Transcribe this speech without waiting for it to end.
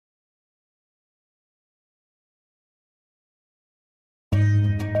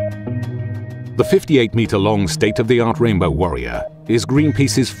The 58-metre-long state-of-the-art Rainbow Warrior is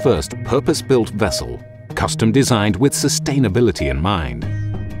Greenpeace's first purpose-built vessel, custom-designed with sustainability in mind.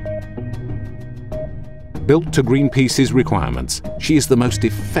 Built to Greenpeace's requirements, she is the most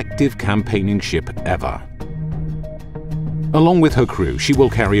effective campaigning ship ever. Along with her crew, she will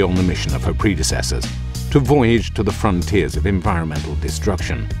carry on the mission of her predecessors, to voyage to the frontiers of environmental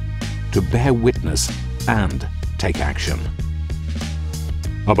destruction, to bear witness and take action.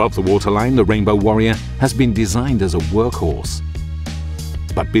 Above the waterline, the Rainbow Warrior has been designed as a workhorse.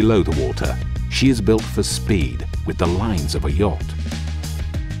 But below the water, she is built for speed with the lines of a yacht.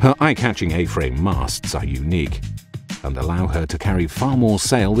 Her eye-catching A-frame masts are unique and allow her to carry far more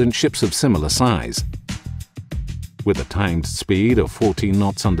sail than ships of similar size. With a timed speed of 14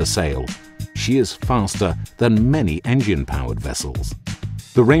 knots under sail, she is faster than many engine-powered vessels.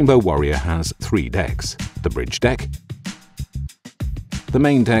 The Rainbow Warrior has 3 decks: the bridge deck, the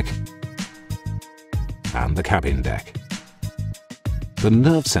main deck, and the cabin deck. The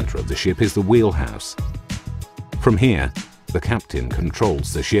nerve center of the ship is the wheelhouse. From here, the captain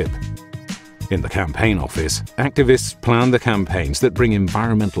controls the ship. In the campaign office, activists plan the campaigns that bring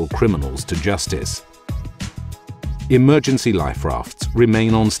environmental criminals to justice. Emergency life rafts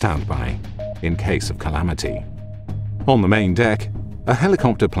remain on standby in case of calamity. On the main deck, a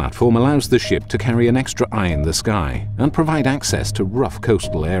helicopter platform allows the ship to carry an extra eye in the sky and provide access to rough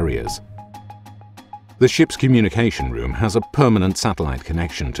coastal areas. The ship's communication room has a permanent satellite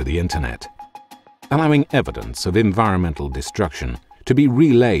connection to the internet, allowing evidence of environmental destruction to be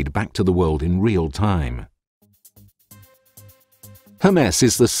relayed back to the world in real time. Her mess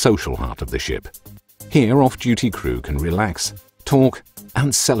is the social heart of the ship. Here, off-duty crew can relax, talk,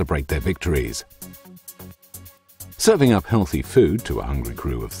 and celebrate their victories. Serving up healthy food to a hungry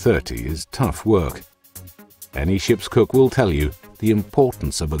crew of 30 is tough work. Any ship's cook will tell you the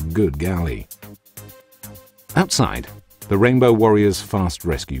importance of a good galley. Outside, the Rainbow Warrior's fast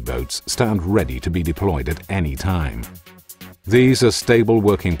rescue boats stand ready to be deployed at any time. These are stable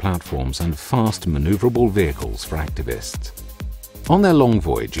working platforms and fast maneuverable vehicles for activists. On their long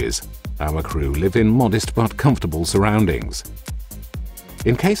voyages, our crew live in modest but comfortable surroundings.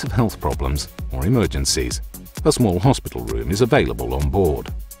 In case of health problems or emergencies, a small hospital room is available on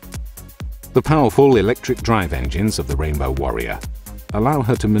board. The powerful electric drive engines of the Rainbow Warrior allow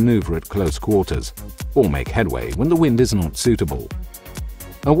her to maneuver at close quarters or make headway when the wind is not suitable.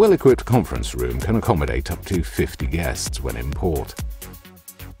 A well-equipped conference room can accommodate up to 50 guests when in port.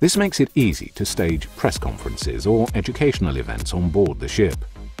 This makes it easy to stage press conferences or educational events on board the ship.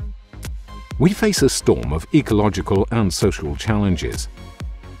 We face a storm of ecological and social challenges,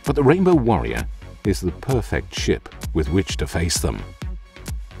 but the Rainbow Warrior is the perfect ship with which to face them.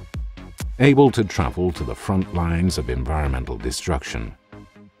 Able to travel to the front lines of environmental destruction,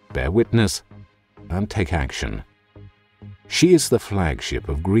 bear witness, and take action, she is the flagship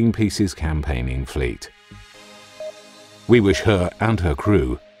of Greenpeace's campaigning fleet. We wish her and her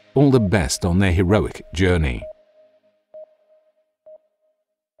crew all the best on their heroic journey.